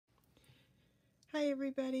Hi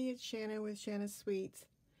everybody, it's Shanna with Shanna's Sweets.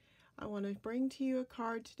 I want to bring to you a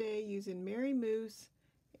card today using Mary Moose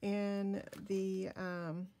and the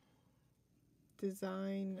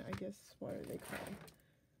design, I guess, what are they called?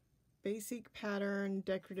 Basic Pattern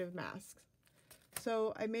Decorative Masks.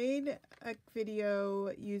 So I made a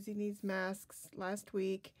video using these masks last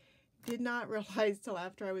week. Did not realize till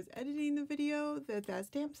after I was editing the video that that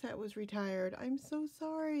stamp set was retired. I'm so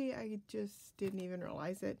sorry. I just didn't even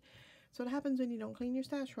realize it. So what happens when you don't clean your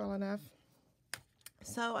stash well enough?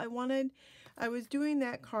 So I was doing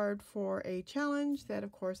that card for a challenge that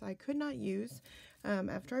of course I could not use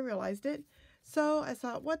after I realized it. So I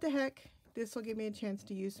thought, what the heck, this will give me a chance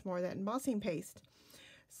to use some more of that embossing paste.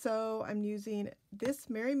 So I'm using this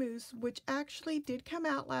Mary Moose, which actually did come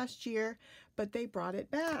out last year, but they brought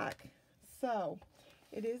it back. So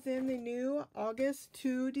it is in the new August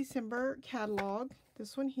to December catalog,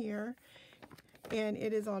 this one here, and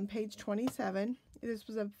it is on page 27. This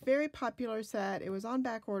was a very popular set. It was on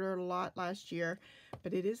back order a lot last year,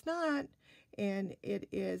 but it is not, and it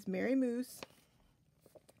is Mary Moose.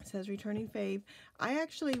 It says returning fave. I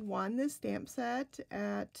actually won this stamp set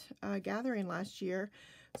at a gathering last year,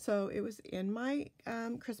 so it was in my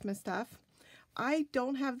Christmas stuff. I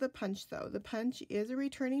don't have the punch though. The punch is a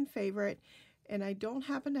returning favorite, and I don't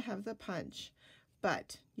happen to have the punch,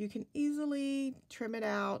 but you can easily trim it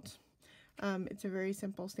out. It's a very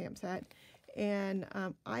simple stamp set, and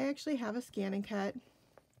I actually have a scan and cut.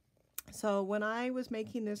 So when I was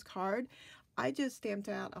making this card, I just stamped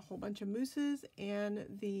out a whole bunch of mooses and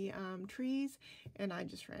the trees, and I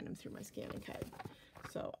just ran them through my scan and cut.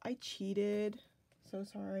 So I cheated, so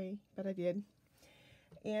sorry, but I did.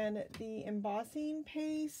 And the embossing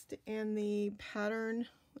paste and the pattern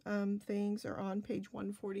things are on page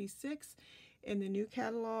 146 in the new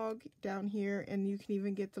catalog down here, and you can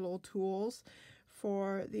even get the little tools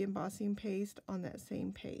for the embossing paste on that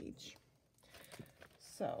same page.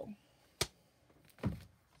 So,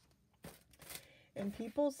 and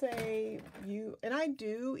people say and I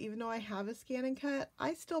do, even though I have a scan and cut,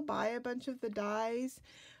 I still buy a bunch of the dies.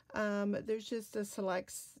 There's just a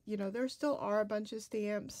select, there still are a bunch of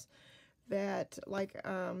stamps that, like,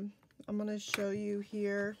 I'm going to show you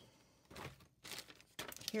here.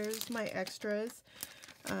 Here's my extras.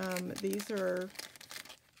 These are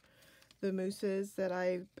the mooses that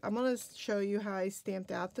I'm going to show you how I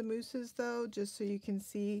stamped out the mooses though, just so you can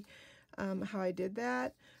see how I did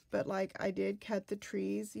that. But like, I did cut the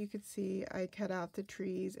trees. You could see I cut out the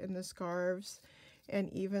trees and the scarves, and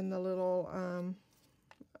even the little,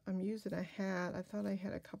 I'm using a hat. I thought I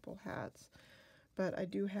had a couple hats, but I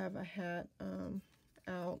do have a hat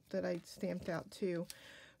out that I stamped out too.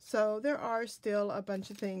 So there are still a bunch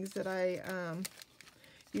of things that I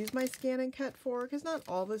use my scan and cut for, because not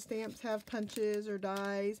all the stamps have punches or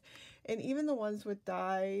dies, and even the ones with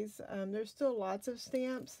dies, there's still lots of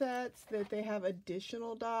stamp sets that they have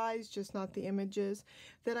additional dies, just not the images,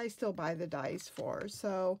 that I still buy the dies for.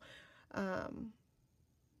 So and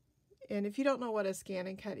if you don't know what a scan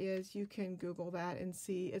and cut is, you can Google that and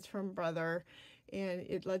see. It's from Brother, and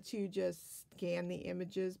it lets you just scan the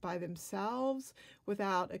images by themselves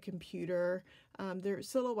without a computer. Their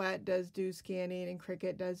Silhouette does do scanning, and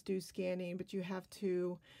Cricut does do scanning, but you have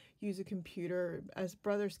to use a computer. As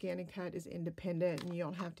Brother Scan and Cut is independent, and you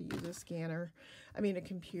don't have to use a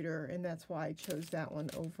computer, and that's why I chose that one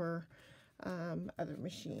over other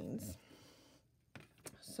machines.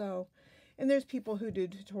 So, and there's people who do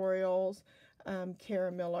tutorials.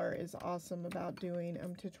 Kara Miller is awesome about doing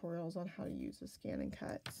tutorials on how to use a scan and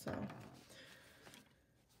cut. So,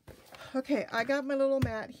 okay, I got my little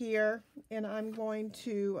mat here, and I'm going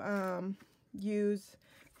to use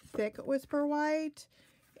thick Whisper White,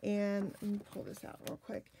 and let me pull this out real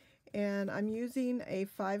quick. And I'm using a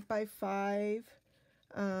 5x5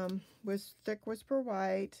 with thick Whisper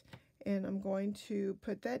White, and I'm going to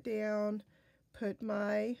put that down, put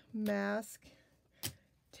my mask,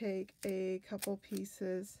 take a couple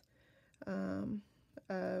pieces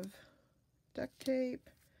of duct tape,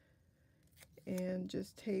 and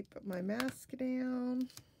just tape my mask down.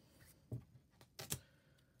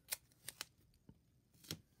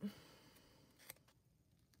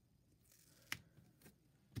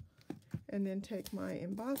 And then take my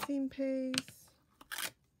embossing paste.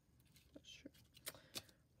 Not sure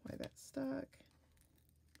why that's stuck.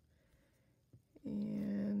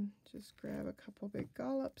 And just grab a couple big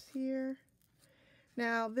dollops here.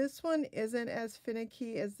 Now this one isn't as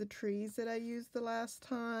finicky as the trees that I used the last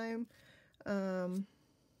time.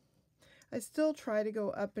 I still try to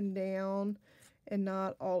go up and down and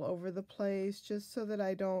not all over the place, just so that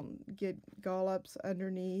I don't get dollops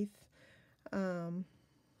underneath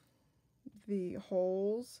the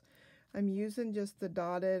holes. I'm using just the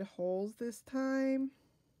dotted holes this time.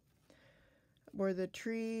 Where the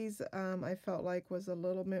trees I felt like was a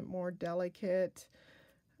little bit more delicate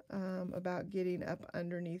about getting up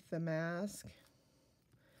underneath the mask.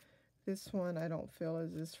 This one I don't feel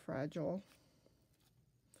is as fragile.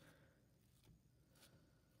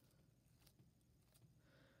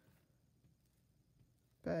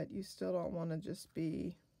 But you still don't want to just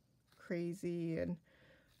be crazy and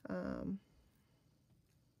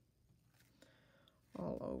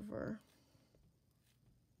all over.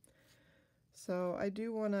 So I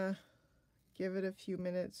do want to give it a few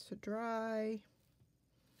minutes to dry.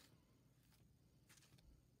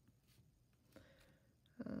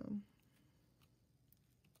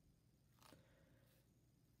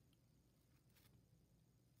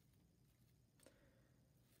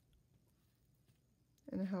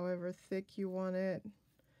 And however thick you want it.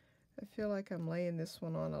 I feel like I'm laying this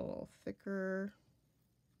one on a little thicker.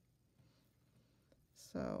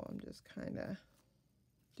 So I'm just kind of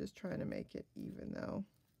trying to make it even though.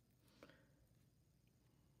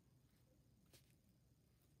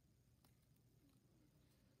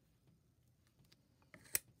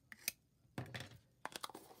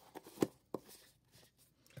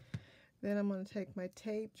 Then I'm going to take my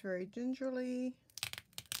tape very gingerly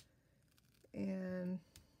and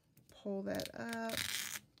pull that up.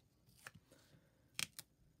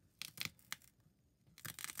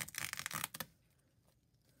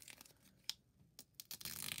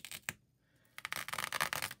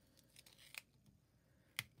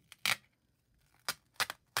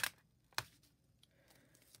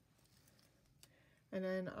 And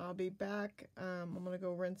then I'll be back. I'm going to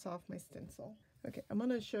go rinse off my stencil. Okay, I'm going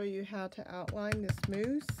to show you how to outline this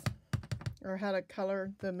moose, or how to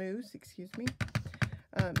color the moose, excuse me.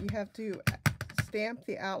 You have to stamp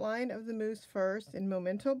the outline of the moose first in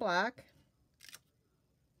Memento Black.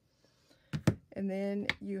 And then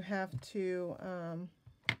you have to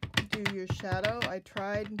do your shadow. I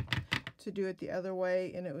tried to do it the other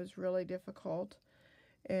way and it was really difficult.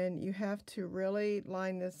 And you have to really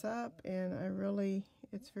line this up, and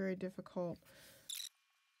it's very difficult.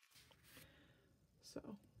 So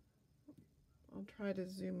I'll try to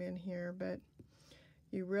zoom in here, but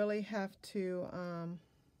you really have to,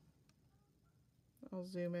 I'll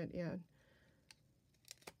zoom it in,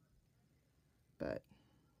 but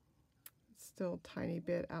it's still a tiny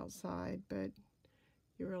bit outside, but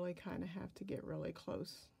you really kind of have to get really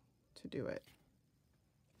close to do it.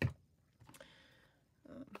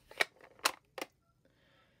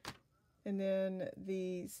 And then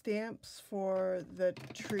the stamps for the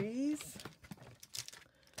trees,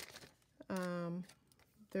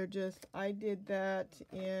 they're just, I did that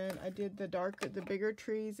in, I did the bigger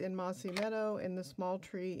trees in Mossy Meadow and the small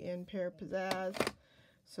tree in Pear Pizzazz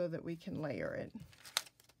so that we can layer it.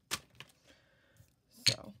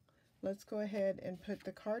 So let's go ahead and put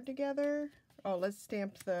the card together. Oh, let's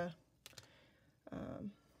stamp the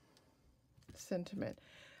sentiment.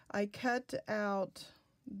 I cut out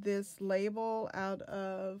this label out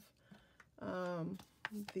of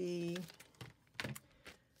the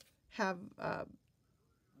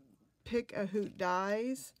Pick a Hoot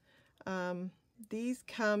dies. These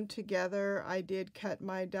come together. I did cut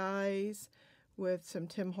my dies with some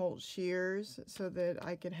Tim Holtz shears so that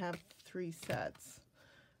I could have 3 sets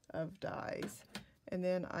of dies. And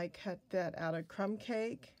then I cut that out of crumb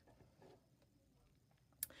cake.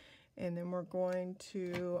 And then we're going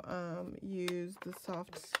to use the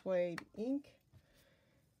soft suede ink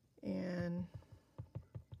and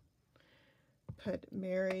put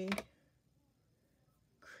Merry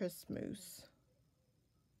Christmas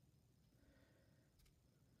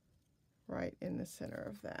right in the center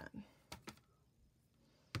of that.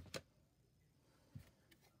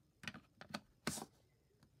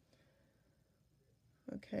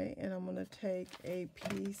 Okay, and I'm going to take a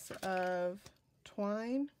piece of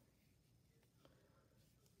twine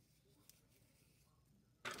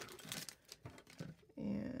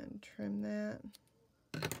and trim that.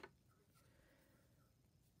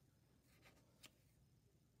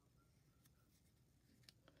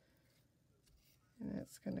 And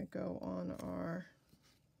that's going to go on our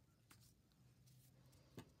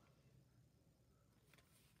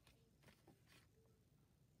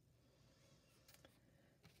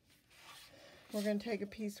we're going to take a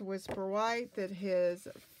piece of Whisper White that has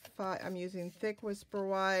I'm using thick Whisper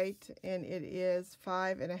White, and it is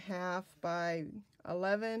 5.5 by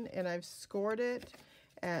 11, and I've scored it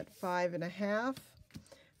at 5.5.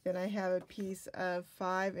 Then I have a piece of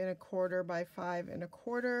 5.25 by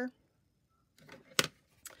 5.25,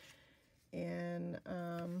 and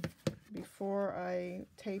before I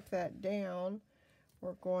tape that down,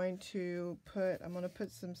 we're going to I'm going to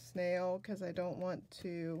put some snail because I don't want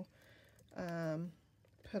to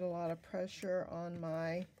put a lot of pressure on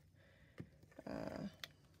my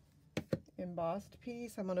embossed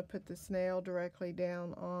piece. I'm going to put the snail directly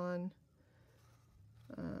down on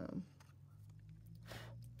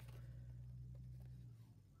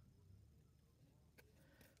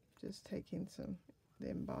just taking the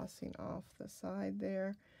embossing off the side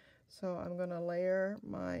there. So I'm going to layer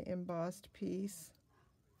my embossed piece.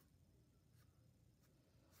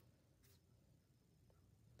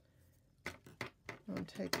 I'm going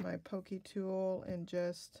to take my pokey tool and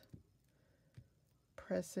just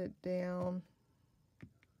press it down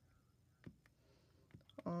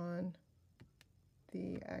on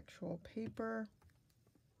the actual paper.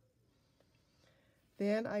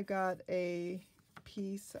 Then I got a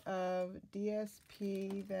piece of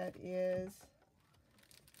DSP that is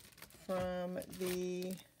from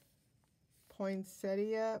the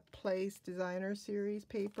Poinsettia Place Designer Series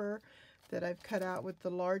paper that I've cut out with the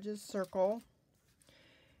largest circle.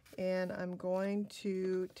 And I'm going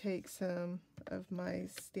to take some of my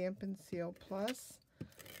Stampin' Seal Plus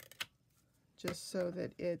just so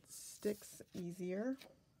that it sticks easier.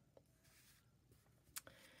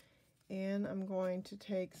 And I'm going to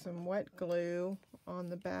take some wet glue on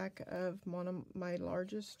the back of one of my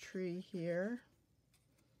largest tree here.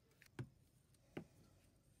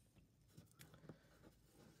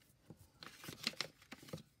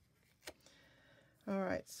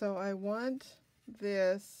 Alright, so I want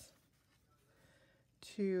this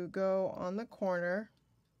to go on the corner.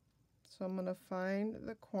 So I'm going to find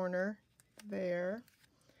the corner there,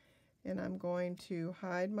 and I'm going to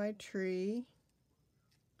hide my tree.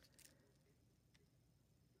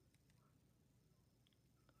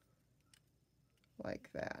 Like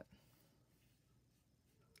that.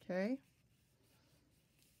 Okay.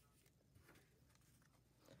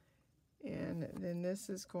 And then this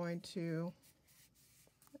is going to,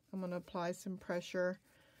 I'm going to apply some pressure.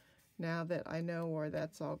 Now that I know where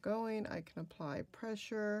that's all going, I can apply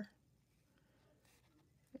pressure.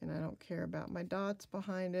 And I don't care about my dots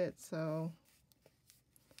behind it, so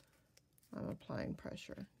I'm applying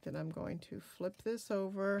pressure. Then I'm going to flip this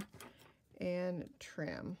over and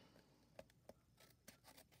trim.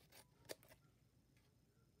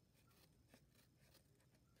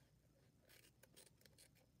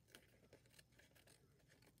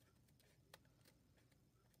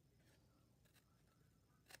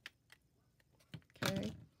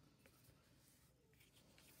 Okay.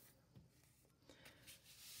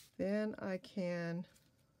 Then I can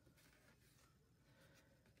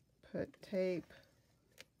put tape,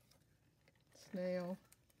 snail,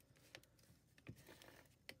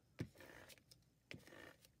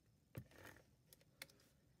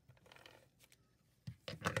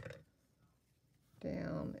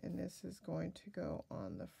 down, and this is going to go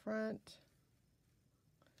on the front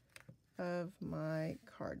of my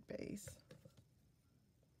card base.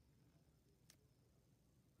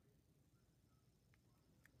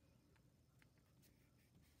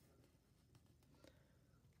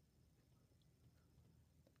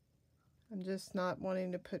 I'm just not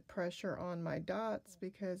wanting to put pressure on my dots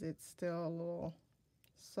because it's still a little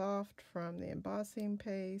soft from the embossing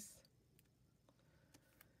paste.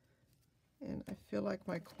 And I feel like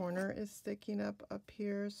my corner is sticking up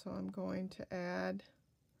here, so I'm going to add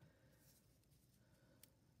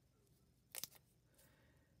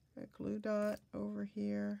a glue dot over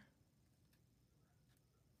here.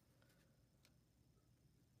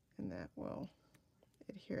 And that will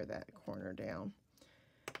adhere that corner down.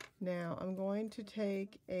 Now I'm going to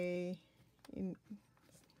take this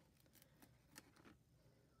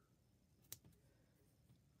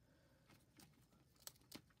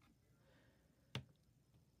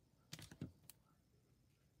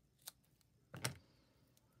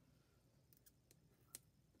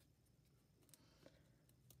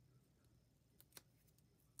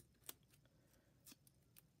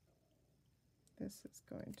is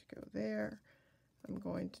going to go there. I'm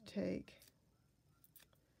going to take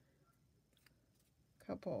a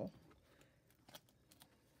couple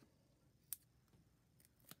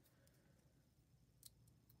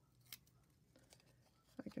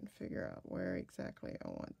I can figure out where exactly I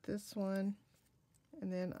want this one,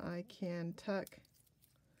 and then I can tuck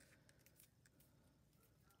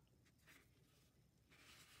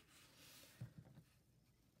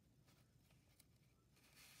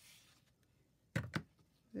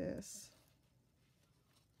this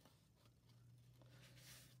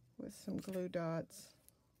with some glue dots.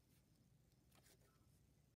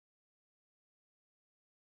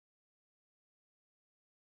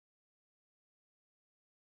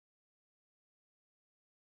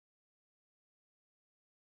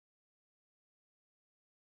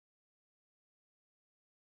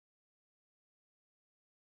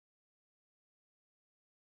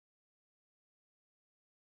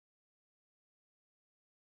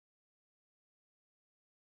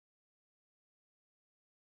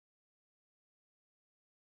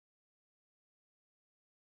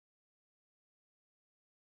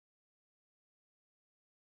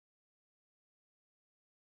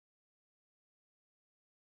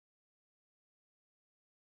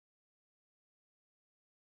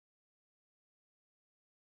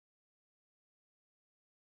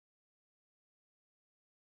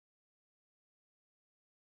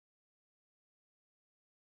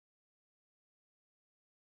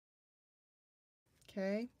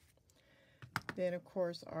 Okay. Then, of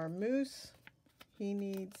course, our moose. He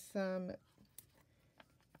needs some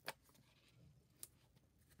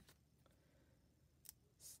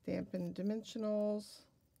Stampin' Dimensionals.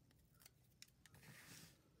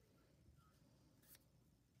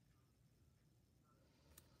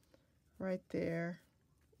 Right there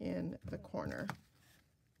in the corner.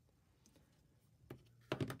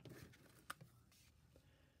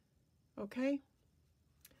 Okay.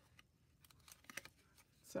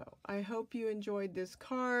 So I hope you enjoyed this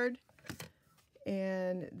card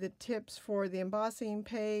and the tips for the embossing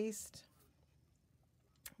paste,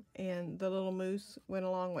 and the little moose went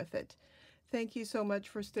along with it. Thank you so much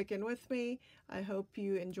for sticking with me. I hope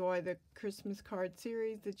you enjoy the Christmas card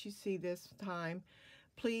series that you see this time.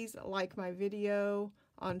 Please like my video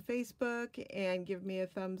on Facebook and give me a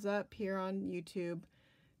thumbs up here on YouTube.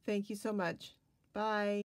 Thank you so much. Bye.